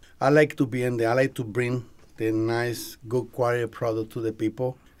farmer. I like to be in there. I like to bring the nice, good quality product to the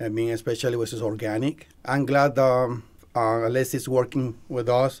people. I mean, especially when it's organic. I'm glad Alexis is working with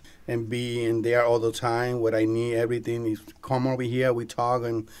us and be in there all the time. What I need, everything is come over here. We talk,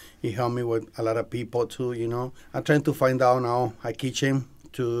 and he helped me with a lot of people too. I'm trying to find out now a kitchen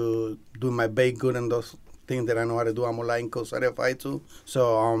to do my baked good and those things that I know how to do. I'm online certified too.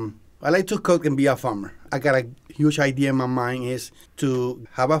 So I like to cook and be a farmer. I got a huge idea in my mind is to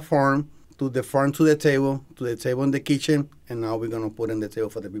have a farm, to the farm to the table in the kitchen, and now we're going to put in the table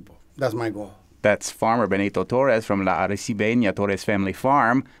for the people. That's my goal. That's farmer Benito Torres from La Arecibeña Torres Family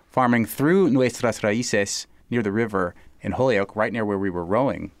Farm, farming through Nuestras Raíces near the river in Holyoke, right near where we were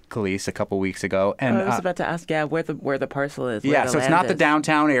rowing, Khalees, a couple weeks ago. And I was about to ask, where the parcel is. Yeah, so it's not the is.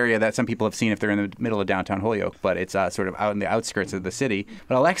 downtown area that some people have seen if they're in the middle of downtown Holyoke, but it's sort of out in the outskirts of the city.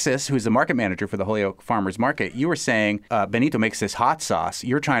 But Alexis, who's the market manager for the Holyoke Farmers Market, you were saying Benito makes this hot sauce.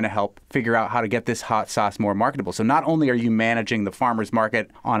 You're trying to help figure out how to get this hot sauce more marketable. So not only are you managing the farmers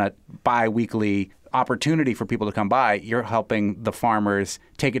market on a bi-weekly opportunity for people to come by, you're helping the farmers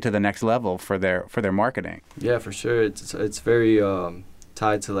take it to the next level for their marketing. Yeah, for sure. It's very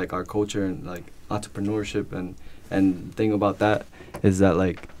tied to like our culture and like entrepreneurship, and the thing about that is that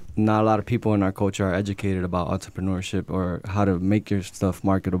like not a lot of people in our culture are educated about entrepreneurship or how to make your stuff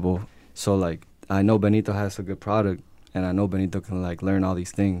marketable. So like I know Benito has a good product, and I know Benito can like learn all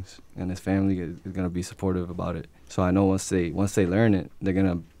these things, and his family is gonna be supportive about it. So I know once they learn it, they're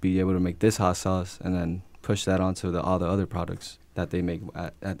gonna be able to make this hot sauce and then push that onto all the other products that they make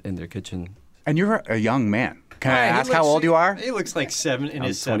in their kitchen. And you're a young man. Can I ask how old you are? He looks like in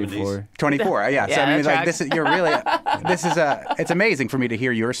his 24. 24, yeah. So I mean, like it's amazing for me to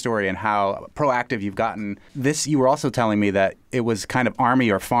hear your story and how proactive you've gotten. This, you were also telling me that it was kind of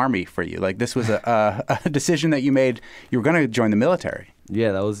army or farmy for you. Like this was a decision that you made. You were going to join the military.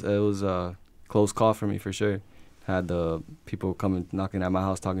 Yeah, it was a close call for me for sure. Had the people coming knocking at my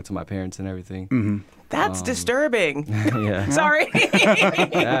house, talking to my parents and everything. Mm-hmm. That's disturbing. Yeah. Sorry.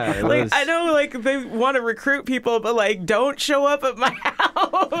 Yeah, like I know, like they want to recruit people, but like don't show up at my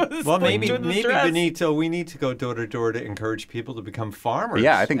house. Well, like, maybe Benito, we need to go door to door to encourage people to become farmers.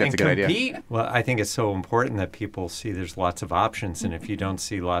 Yeah, I think that's a good compete. idea. Well, I think it's so important that people see there's lots of options, and if you don't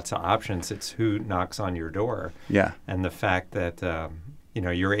see lots of options, it's who knocks on your door. Yeah. And the fact that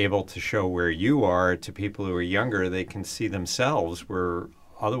you're able to show where you are to people who are younger, they can see themselves where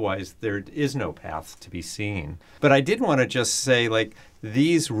otherwise there is no path to be seen. But I did want to just say, like,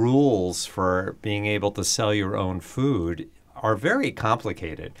 these rules for being able to sell your own food are very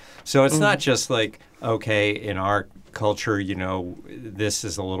complicated. So it's not just like, okay, in our culture, this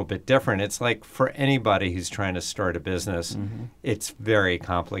is a little bit different. It's like for anybody who's trying to start a business, it's very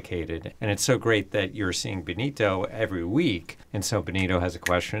complicated. And it's so great that you're seeing Benito every week. And so Benito has a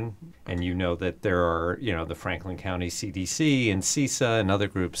question, and you know that there are, the Franklin County CDC and CISA and other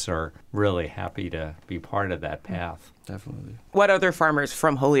groups are really happy to be part of that path. Definitely. What other farmers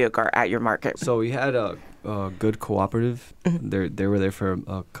from Holyoke are at your market? So we had a good cooperative. They were there for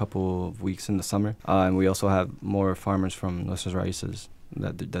a couple of weeks in the summer, and we also have more farmers from Nuestras Raíces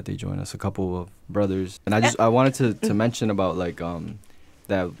that they join us. A couple of brothers, and I wanted to mention about like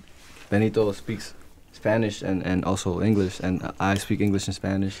that Benito speaks Spanish and also English, and I speak English and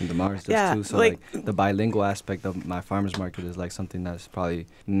Spanish, and Damaris does too. So like the bilingual aspect of my farmers market is like something that's probably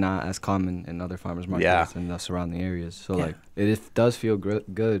not as common in other farmers markets in the surrounding areas. So like it does feel good,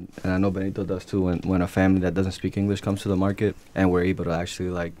 and I know Benito does too. When a family that doesn't speak English comes to the market, and we're able to actually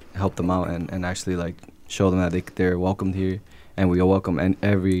like help them out and actually like show them that they're welcomed here, and we welcome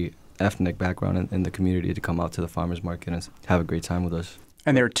every ethnic background in the community to come out to the farmers market and have a great time with us.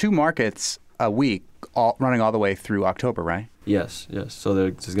 And there are 2 markets a week, running all the way through October, right? Yes. So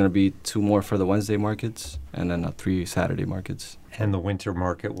there's going to be 2 more for the Wednesday markets, and then 3 Saturday markets. And the winter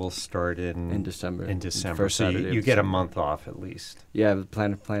market will start in December. First so you get a month off at least. Yeah,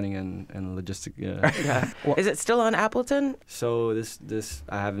 planning and logistic. Yeah. Well, is it still on Appleton? So this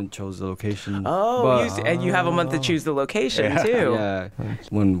I haven't chose the location. Oh, and you have a month to choose the location too. Yeah.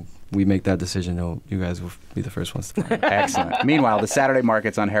 When we make that decision, you guys will be the first ones to find out. Excellent. Meanwhile, the Saturday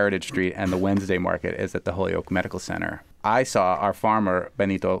market's on Heritage Street, and the Wednesday market is at the Holyoke Medical Center. I saw our farmer,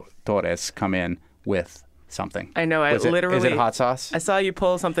 Benito Torres, come in with something. I know. Is it hot sauce? I saw you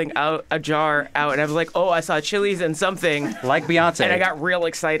pull something out, a jar out, and I was like, oh, I saw chilies and something. Like Beyonce. And I got real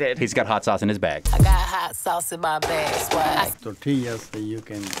excited. He's got hot sauce in his bag. I got hot sauce in my bag. Swag. Tortillas that you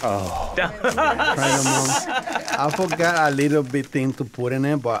can try them on. I forgot a little bit thing to put in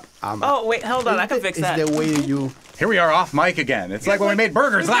it, but oh, wait, hold on. I can fix that. It's the way you... Here we are off mic again. It's like when we made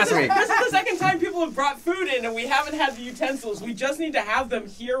burgers last week. This is the second time people have brought food in and we haven't had the utensils. We just need to have them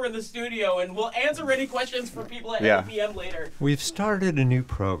here in the studio, and we'll answer any questions for people at NEPM later. We've started a new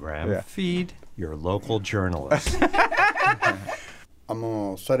program, Feed Your Local Journalist. I'm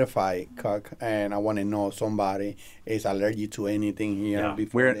a certified cook, and I want to know somebody is allergic to anything here.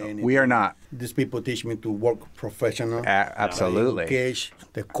 Before We are not. These people teach me to work professional. Absolutely. Engage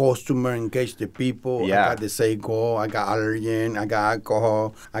the customer, engage the people. Yeah. I got the say go, I got allergen, I got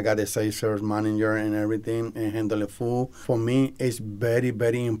alcohol, I got the say service manager and everything, and handle the food. For me, it's very,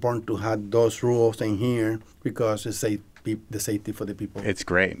 very important to have those rules in here because it's the safety for the people. It's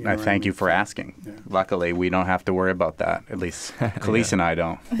great. You know Thank you for asking. Yeah. Luckily, we don't have to worry about that. At least Khalees and I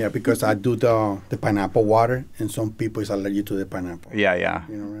don't. Yeah, because I do the pineapple water, and some people is allergic to the pineapple. Yeah, yeah.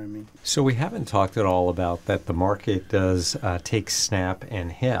 You know what I mean? So we haven't talked at all about that the market does take SNAP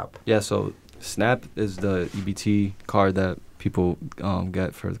and HIP. Yeah, so SNAP is the EBT card that people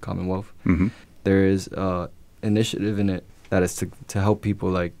get for the Commonwealth. Mm-hmm. There is initiative in it that is to help people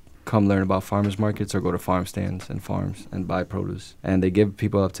like come learn about farmers markets or go to farm stands and farms and buy produce. And they give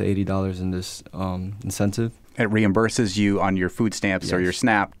people up to $80 in this incentive. It reimburses you on your food stamps or your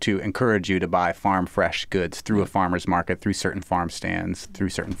SNAP to encourage you to buy farm fresh goods through a farmer's market, through certain farm stands, through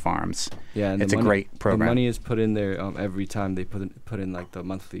certain farms. Yeah, and it's a great program. The money is put in there every time they put in like the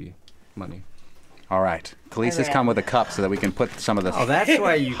monthly money. All right. Khalees has come with a cup so that we can put some of the that's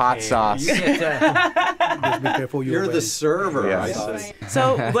why you hot sauce. You get Just be careful. you're the server. Yes.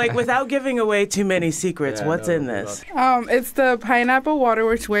 So, like, without giving away too many secrets, what's in this? It's the pineapple water,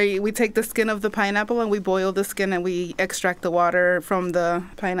 which we take the skin of the pineapple and we boil the skin and we extract the water from the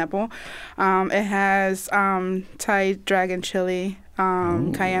pineapple. It has Thai dragon chili,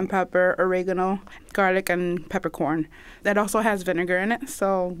 cayenne pepper, oregano, garlic, and peppercorn. It also has vinegar in it,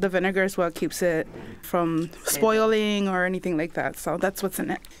 so the vinegar is what keeps it from spoiling or anything like that. So that's what's in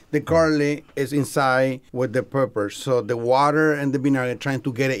it. The garlic is inside with the pepper, so the water and the vinegar are trying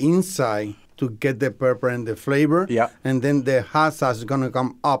to get it inside to get the pepper and the flavor. Yeah. And then the hot sauce is going to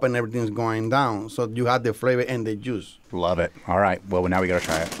come up and everything's going down. So you have the flavor and the juice. Love it. All right. Well, now we got to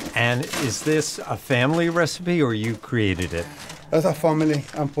try it. And is this a family recipe or you created it? That's a family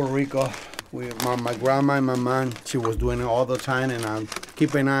in Puerto Rico. With my grandma and my mom, she was doing it all the time, and I'm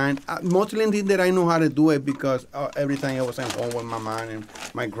keeping an eye. Mostly that I know how to do it because every time I was at home with my mom and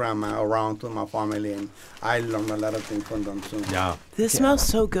my grandma around to my family, and I learned a lot of things from them too. Yeah. This smells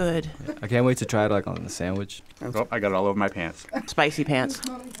so good. I can't wait to try it like on the sandwich. Oh, I got it all over my pants. Spicy pants.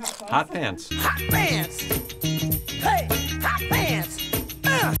 Hot pants. Hot pants. Hey, hot pants.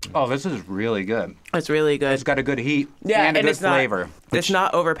 Oh, this is really good. It's really good. It's got a good heat Yeah, and a good it's flavor. It's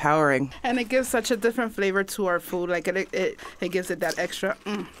not overpowering. And it gives such a different flavor to our food. Like it gives it that extra.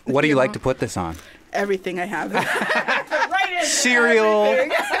 What do you like to put this on? Everything I have. Cereal,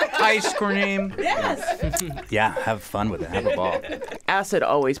 ice cream. Yes. Yeah, have fun with it. Have a ball. Acid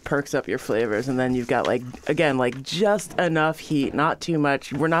always perks up your flavors, and then you've got just enough heat, not too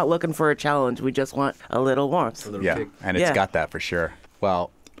much. We're not looking for a challenge. We just want a little warmth. Yeah, and it's got that for sure.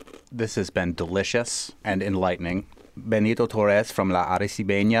 Well, this has been delicious and enlightening. Benito Torres from La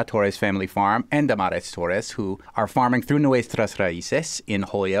Arecibeña Torres Family Farm and Damares Torres, who are farming through Nuestras Raíces in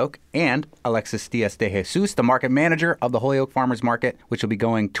Holyoke, and Alexis Diaz De Jesus, the market manager of the Holyoke Farmers Market, which will be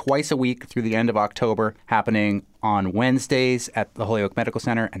going twice a week through the end of October, happening on Wednesdays at the Holyoke Medical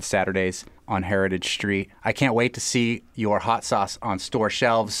Center and Saturdays on Heritage Street. I can't wait to see your hot sauce on store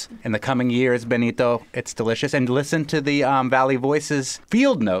shelves in the coming years, Benito. It's delicious. And listen to the Valley Voices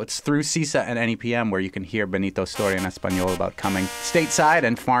field notes through CISA and NEPM, where you can hear Benito's story in Espanol about coming stateside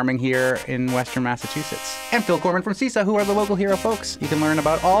and farming here in Western Massachusetts. And Phil Corman from CISA, who are the local hero folks. You can learn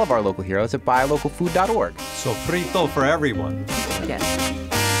about all of our local heroes at buylocalfood.org. So frito for everyone. Yes.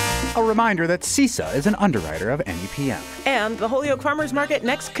 A reminder that CISA is an underwriter of NEPM. And the Holyoke Farmers Market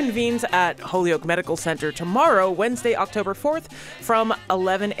next convenes at Holyoke Medical Center tomorrow, Wednesday, October 4th, from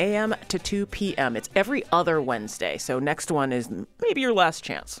 11 a.m. to 2 p.m. It's every other Wednesday, so next one is maybe your last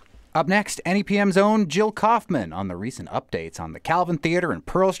chance. Up next, NEPM's own Jill Kaufman on the recent updates on the Calvin Theater and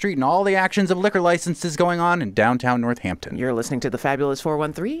Pearl Street and all the actions of liquor licenses going on in downtown Northampton. You're listening to the Fabulous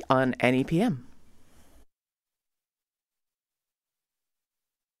 413 on NEPM.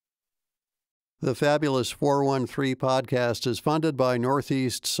 The Fabulous 413 podcast is funded by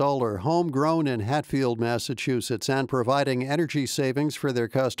Northeast Solar, homegrown in Hatfield, Massachusetts, and providing energy savings for their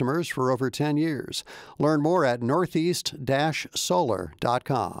customers for over 10 years. Learn more at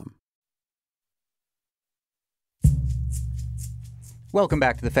northeast-solar.com. Welcome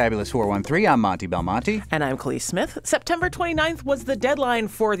back to the Fabulous 413. I'm Monty Belmonte. And I'm Khalees Smith. September 29th was the deadline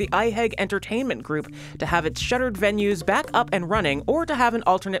for the IHEG Entertainment Group to have its shuttered venues back up and running or to have an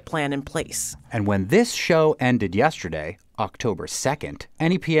alternate plan in place. And when this show ended yesterday, October 2nd,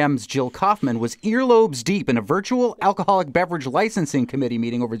 NEPM's Jill Kaufman was earlobes deep in a virtual alcoholic beverage licensing committee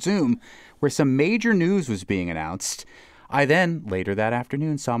meeting over Zoom where some major news was being announced. I then, later that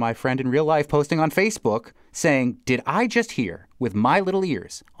afternoon, saw my friend in real life posting on Facebook saying, did I just hear with my little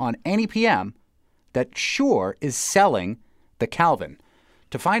ears on NEPM that Shure is selling the Calvin?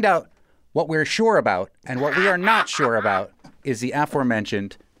 To find out what we're sure about and what we are not sure about is the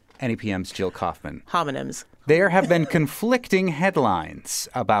aforementioned NEPM's Jill Kaufman. Homonyms. There have been conflicting headlines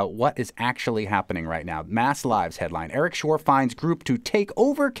about what is actually happening right now. Mass Lives headline, Eric Shore finds group to take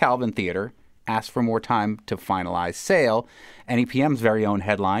over Calvin Theater, asks for more time to finalize sale. NEPM's very own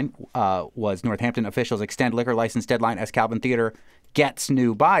headline was Northampton officials extend liquor license deadline as Calvin Theater gets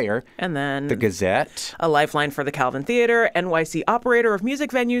new buyer. And then the Gazette. A lifeline for the Calvin Theater. NYC operator of music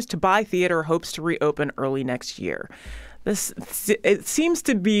venues to buy theater hopes to reopen early next year. It seems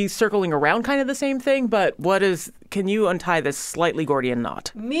to be circling around kind of the same thing, but can you untie this slightly Gordian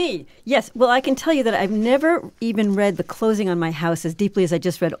knot? Me? Yes. Well, I can tell you that I've never even read the closing on my house as deeply as I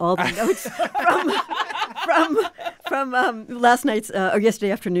just read all the notes from last night's or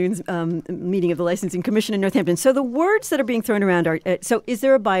yesterday afternoon's meeting of the Licensing Commission in Northampton. So the words that are being thrown around are, so is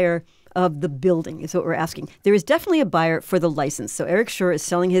there a buyer of the building is what we're asking. There is definitely a buyer for the license. So Eric Shore is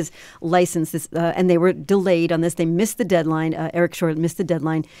selling his license, and they were delayed on this. They missed the deadline. Eric Shore missed the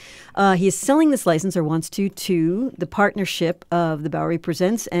deadline. He is selling this license, or wants to the partnership of the Bowery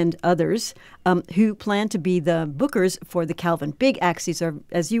Presents and others who plan to be the bookers for the Calvin. Big acts. These are,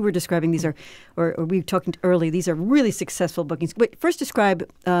 as you were describing, these are, or we were talking early, these are really successful bookings. Wait, first describe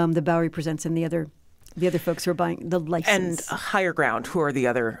the Bowery Presents and the other folks who are buying the license. And Higher Ground, who are the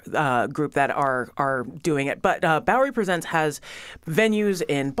other group that are doing it. But Bowery Presents has venues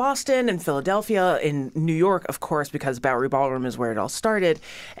in Boston and Philadelphia, in New York, of course, because Bowery Ballroom is where it all started.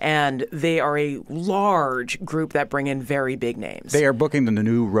 And they are a large group that bring in very big names. They are booking the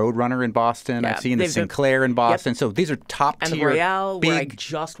new Roadrunner in Boston. Yeah, I've seen the Sinclair in Boston. Yep. So these are top tier. And the Royale, where I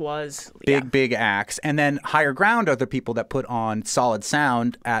just was. Big acts. And then Higher Ground are the people that put on solid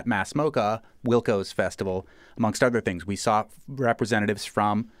sound at Mass Mocha, Wilco's Festival, amongst other things. We saw representatives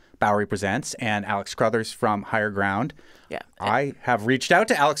from Bowery Presents and Alex Crothers from Higher Ground. Yeah. I have reached out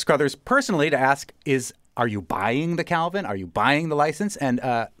to Alex Crothers personally to ask, are you buying the Calvin? Are you buying the license? And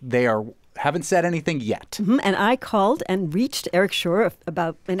they haven't said anything yet. Mm-hmm. And I called and reached Eric Shore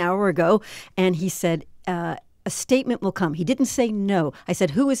about an hour ago, and he said, a statement will come. He didn't say no. I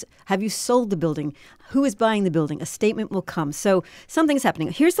said, have you sold the building? Who is buying the building? A statement will come. So something's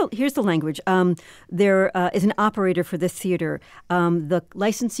happening. Here's the language. There is an operator for the theater. The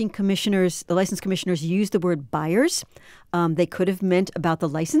license commissioners use the word buyers. They could have meant about the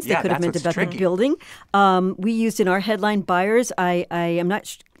license. They could have meant about the building. We used in our headline buyers. I am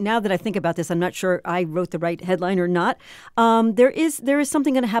not now that I think about this, I'm not sure I wrote the right headline or not. There is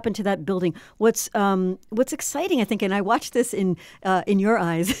something going to happen to that building. What's exciting, I think, and I watched this in your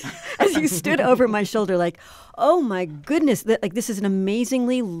eyes as you stood over my shoulder, like, oh my goodness, this is an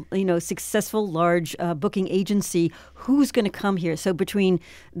amazingly successful large booking agency. Who's going to come here? So between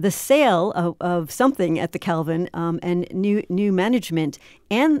the sale of something at the Calvin and new management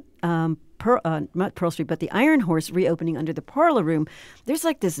and not Pearl Street, but the Iron Horse reopening under the Parlor Room, there's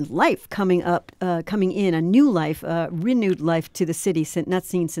like this life coming in, a new life, renewed life to the city, not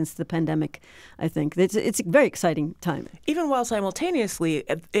seen since the pandemic, I think. It's a very exciting time. Even while simultaneously,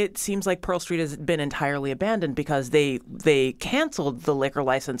 it seems like Pearl Street has been entirely abandoned because they canceled the liquor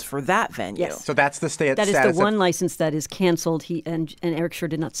license for that venue. Yes. So that's the status. That is the one license that is canceled. And Eric Shore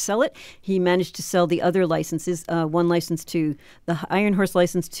did not sell it. He managed to sell the other licenses, one license to the Iron Horse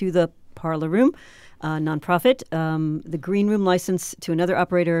license to the Parlor Room, nonprofit, the Green Room license to another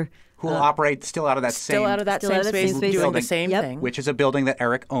operator. Who will operate still out of that same space, doing the same thing. Which is a building that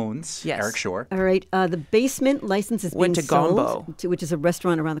Eric owns, yes. Eric Shore. All right. The basement license is being sold, which is a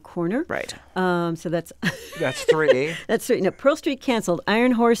restaurant around the corner. Right. So that's... That's three. That's three. No, Pearl Street canceled.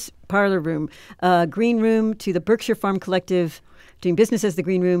 Iron Horse Parlor Room. Green Room to the Berkshire Farm Collective, doing business as the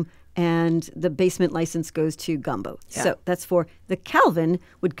Green Room. And the basement license goes to Gumbo. Yeah. So that's for the Calvin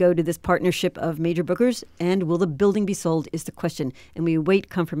would go to this partnership of major bookers. And will the building be sold is the question. And we await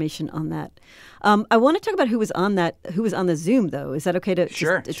confirmation on that. I want to talk about who was on the Zoom, though. Is that okay to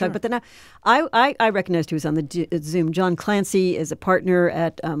talk about that now? I recognized who was on the Zoom. John Clancy is a partner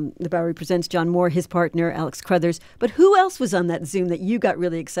at the Bowery Presents. John Moore, his partner, Alex Crothers. But who else was on that Zoom that you got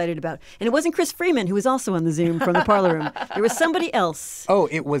really excited about? And it wasn't Chris Freeman, who was also on the Zoom from the Parlor Room. There was somebody else. Oh,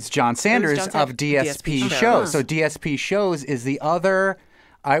 it was John Sanders of DSP Shows. So DSP Shows is the other...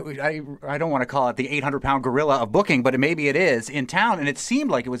 I don't want to call it the 800-pound gorilla of booking, but maybe it is in town. And it seemed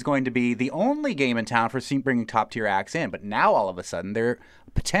like it was going to be the only game in town for bringing top-tier acts in. But now all of a sudden, there are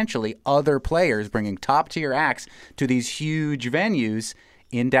potentially other players bringing top-tier acts to these huge venues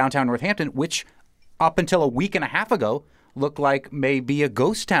in downtown Northampton, which up until a week and a half ago look like maybe a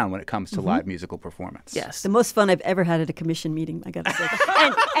ghost town when it comes to live musical performance. Yes. The most fun I've ever had at a commission meeting, I gotta say.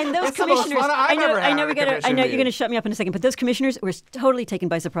 And those It's the most commissioners, fun I've ever had at a commission I know you're meeting. gonna shut me up in a second, but those commissioners were totally taken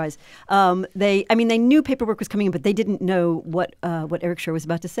by surprise. They knew paperwork was coming in, but they didn't know what Eric Shore was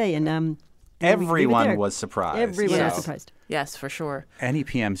about to say, and Everyone was surprised. Everyone was surprised. Yes, for sure.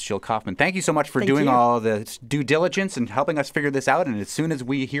 NEPM's Jill Kaufman, thank you so much for doing all the due diligence and helping us figure this out. And as soon as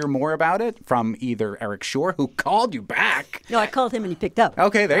we hear more about it from either Eric Shore, who called you back. No, I called him and he picked up.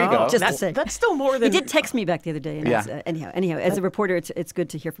 Okay, there you go. Just to say. That's still more than... He did text me back the other day. And anyhow, as a reporter, it's good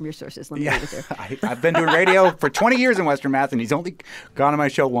to hear from your sources. Let me leave it there. I've been doing radio for 20 years in Western Mass, and he's only gone on my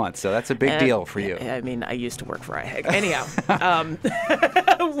show once. So that's a big deal for you. I mean, I used to work for IHEG. Anyhow,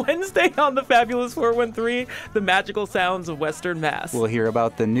 Wednesday on the Fabulous 413, the magical sounds of Western Mass. We'll hear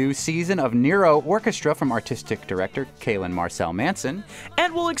about the new season of Nero Orchestra from artistic director Kaylin Marcel Manson.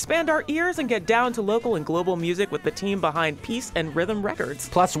 And we'll expand our ears and get down to local and global music with the team behind Peace and Rhythm Records.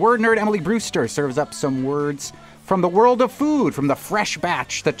 Plus, word nerd Emily Brewster serves up some words from the world of food, from the fresh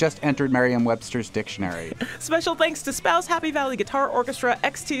batch that just entered Merriam-Webster's dictionary. Special thanks to Spouse Happy Valley Guitar Orchestra,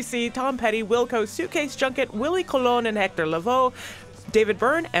 XTC, Tom Petty, Wilco, Suitcase Junket, Willie Colon and Hector Laveau, David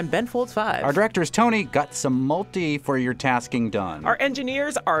Byrne, and Ben Folds 5. Our director is Tony. Got some multi for your tasking done. Our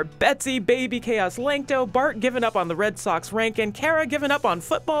engineers are Betsy Baby Chaos Lankto, Bart giving up on the Red Sox Rankin, Kara giving up on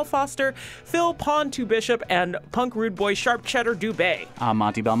Football Foster, Phil Pond 2 Bishop, and Punk Rude Boy Sharp Cheddar Dubé. I'm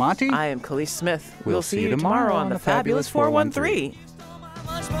Monty Belmonte. I am Khalees Smith. We'll see you tomorrow on the Fabulous 413.